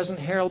husband,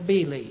 President Harold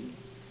B. Lee.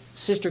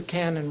 Sister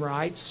Cannon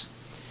writes,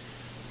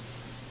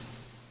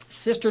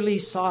 "Sister Lee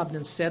sobbed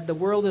and said, 'The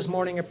world is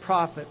mourning a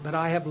prophet, but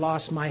I have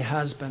lost my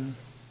husband,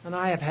 and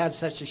I have had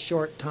such a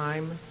short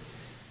time.'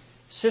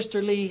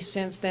 Sister Lee,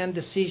 since then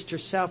deceased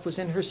herself, was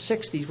in her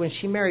 60s when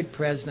she married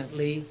President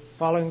Lee,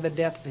 following the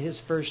death of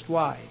his first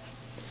wife.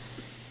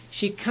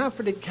 She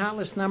comforted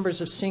countless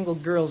numbers of single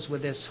girls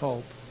with this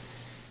hope.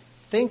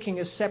 Thinking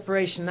of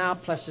separation now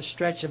plus a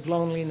stretch of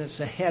loneliness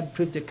ahead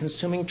proved a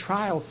consuming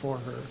trial for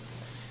her.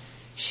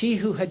 She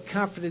who had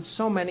comforted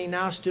so many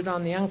now stood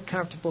on the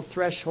uncomfortable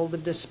threshold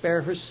of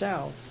despair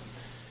herself.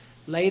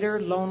 Later,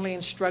 lonely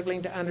and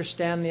struggling to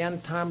understand the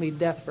untimely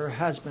death of her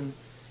husband,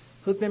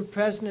 who had been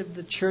president of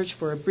the church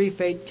for a brief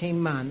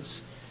 18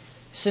 months,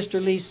 Sister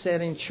Lee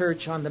said in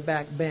church on the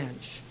back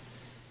bench,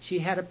 she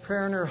had a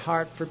prayer in her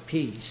heart for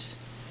peace.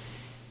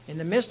 In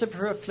the midst of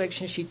her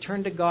affliction, she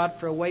turned to God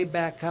for a way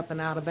back up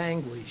and out of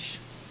anguish.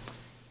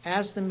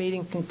 As the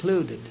meeting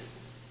concluded,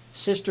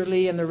 Sister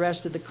Lee and the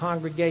rest of the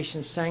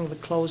congregation sang the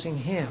closing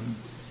hymn.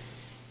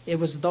 It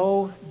was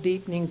 "Though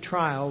Deepening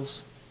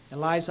Trials,"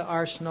 Eliza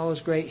R.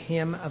 Snow's great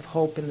hymn of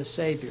hope in the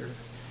Savior.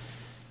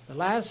 The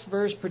last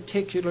verse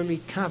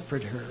particularly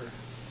comforted her.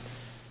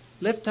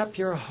 "Lift up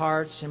your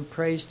hearts in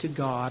praise to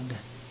God.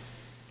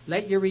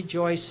 Let your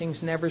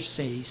rejoicings never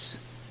cease.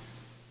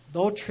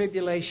 Though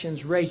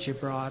tribulations rage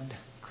abroad,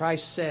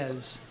 Christ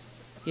says,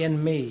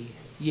 'In me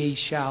ye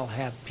shall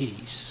have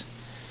peace.'"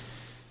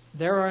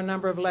 There are a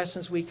number of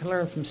lessons we can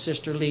learn from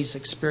Sister Lee's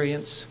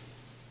experience.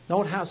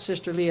 Note how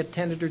Sister Lee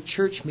attended her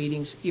church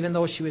meetings even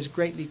though she was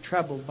greatly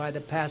troubled by the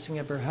passing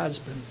of her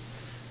husband.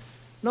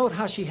 Note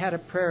how she had a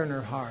prayer in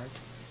her heart.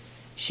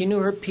 She knew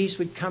her peace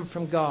would come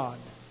from God.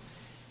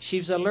 She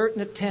was alert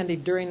and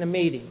attentive during the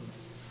meeting.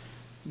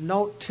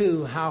 Note,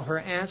 too, how her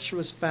answer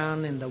was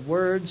found in the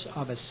words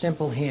of a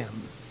simple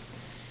hymn.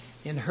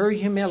 In her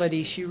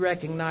humility, she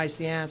recognized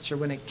the answer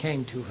when it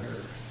came to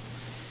her.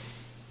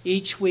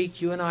 Each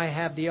week, you and I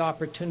have the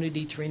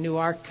opportunity to renew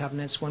our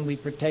covenants when we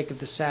partake of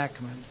the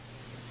sacrament.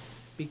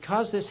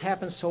 Because this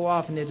happens so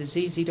often, it is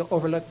easy to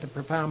overlook the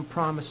profound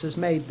promises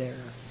made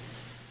there.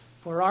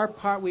 For our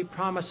part, we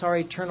promise our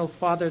eternal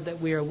Father that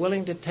we are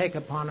willing to take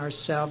upon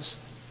ourselves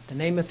the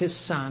name of His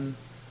Son,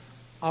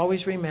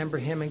 always remember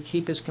Him, and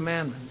keep His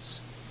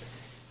commandments.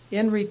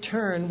 In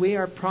return, we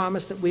are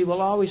promised that we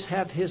will always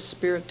have His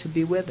Spirit to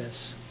be with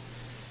us.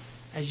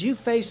 As you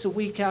face a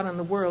week out in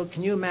the world,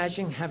 can you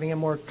imagine having a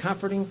more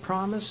comforting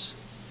promise?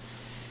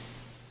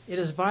 It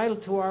is vital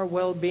to our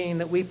well-being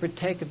that we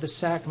partake of the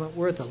sacrament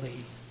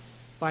worthily.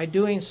 By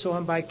doing so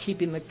and by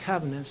keeping the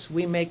covenants,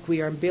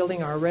 we are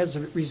building our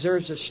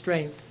reserves of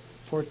strength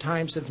for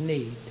times of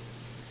need.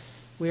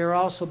 We are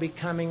also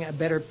becoming a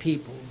better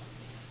people.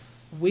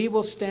 We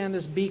will stand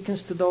as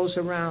beacons to those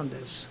around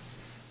us.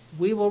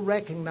 We will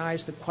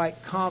recognize the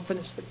quiet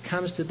confidence that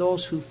comes to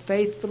those who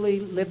faithfully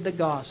live the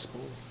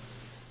gospel.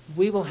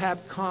 We will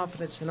have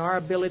confidence in our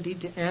ability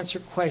to answer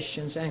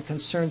questions and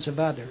concerns of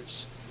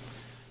others.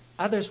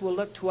 Others will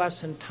look to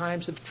us in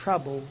times of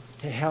trouble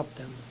to help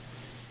them.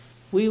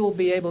 We will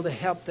be able to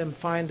help them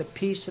find the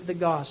peace of the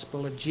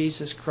gospel of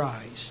Jesus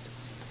Christ.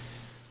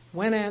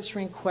 When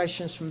answering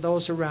questions from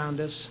those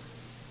around us,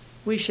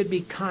 we should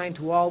be kind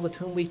to all with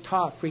whom we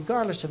talk,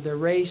 regardless of their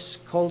race,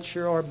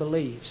 culture, or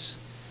beliefs.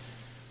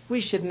 We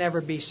should never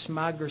be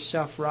smug or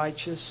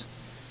self-righteous.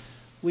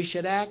 We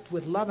should act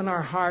with love in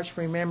our hearts,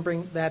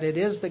 remembering that it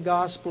is the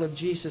gospel of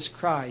Jesus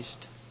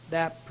Christ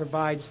that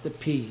provides the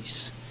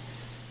peace.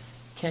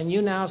 Can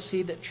you now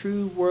see that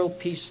true world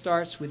peace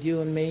starts with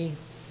you and me?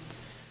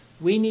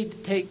 We need to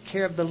take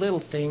care of the little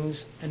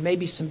things, and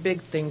maybe some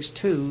big things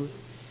too,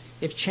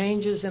 if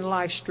changes in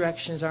life's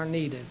directions are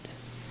needed.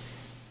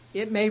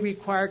 It may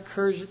require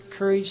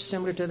courage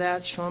similar to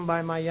that shown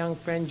by my young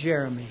friend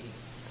Jeremy.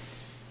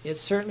 It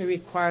certainly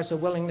requires a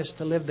willingness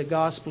to live the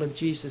gospel of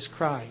Jesus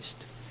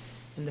Christ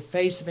in the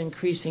face of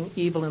increasing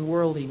evil and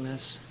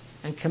worldliness,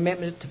 and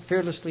commitment to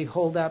fearlessly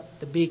hold up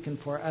the beacon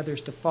for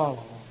others to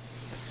follow.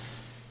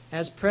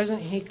 As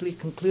President Hinckley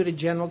concluded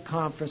General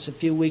Conference a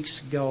few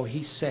weeks ago,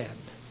 he said,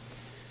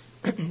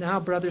 "Now,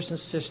 brothers and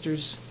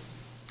sisters,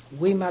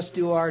 we must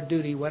do our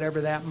duty,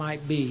 whatever that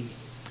might be.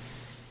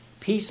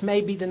 Peace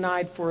may be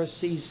denied for a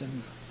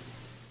season.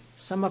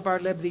 Some of our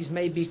liberties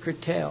may be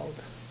curtailed.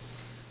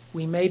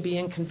 We may be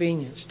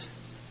inconvenienced.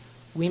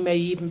 We may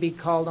even be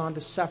called on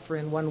to suffer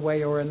in one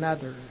way or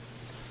another.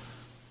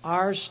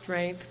 Our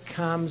strength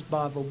comes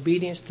by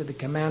obedience to the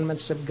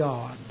commandments of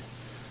God.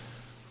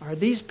 Are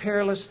these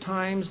perilous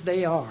times?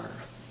 They are.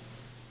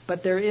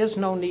 But there is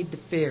no need to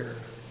fear.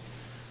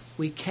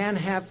 We can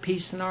have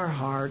peace in our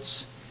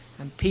hearts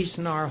and peace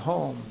in our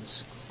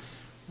homes.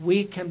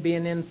 We can be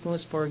an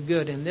influence for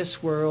good in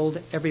this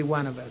world, every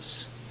one of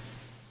us.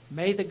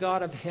 May the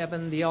God of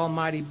heaven, the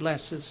Almighty,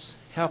 bless us,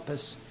 help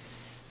us,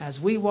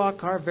 as we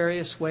walk our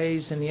various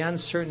ways in the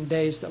uncertain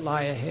days that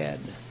lie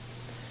ahead.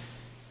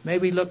 May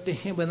we look to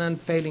Him with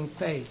unfailing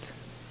faith.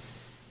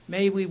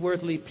 May we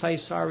worthily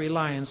place our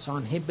reliance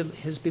on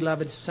His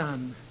beloved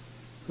Son,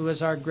 who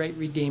is our great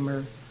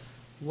Redeemer,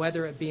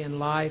 whether it be in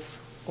life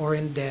or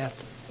in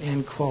death."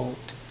 End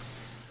quote.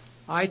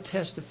 I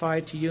testify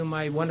to you,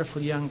 my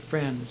wonderful young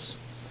friends,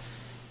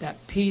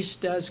 that peace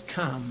does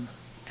come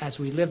as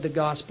we live the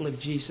gospel of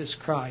Jesus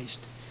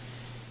Christ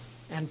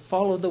and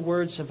follow the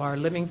words of our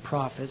living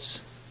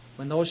prophets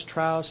when those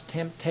trials,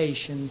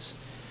 temptations,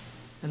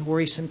 and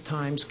worrisome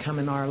times come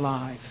in our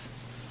life.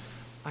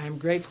 I am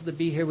grateful to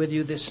be here with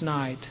you this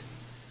night.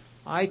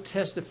 I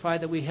testify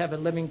that we have a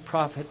living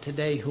prophet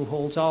today who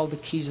holds all the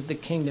keys of the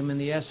kingdom in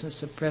the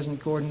essence of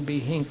President Gordon B.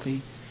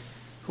 Hinckley,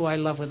 who I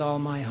love with all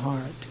my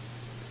heart.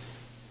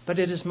 But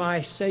it is my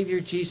Savior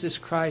Jesus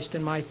Christ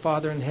and my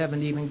Father in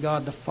heaven, even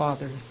God the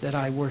Father, that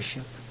I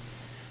worship,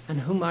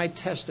 and whom I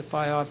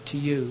testify of to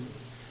you.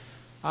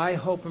 I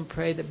hope and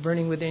pray that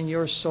burning within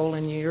your soul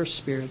and your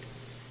spirit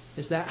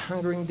is that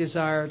hungering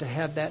desire to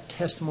have that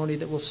testimony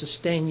that will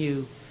sustain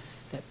you,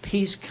 that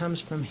peace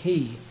comes from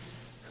He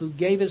who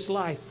gave His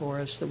life for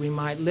us that we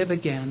might live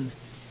again,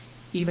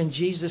 even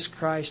Jesus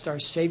Christ, our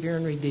Savior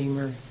and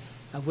Redeemer,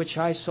 of which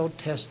I so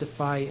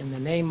testify in the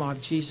name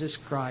of Jesus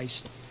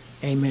Christ.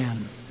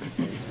 Amen.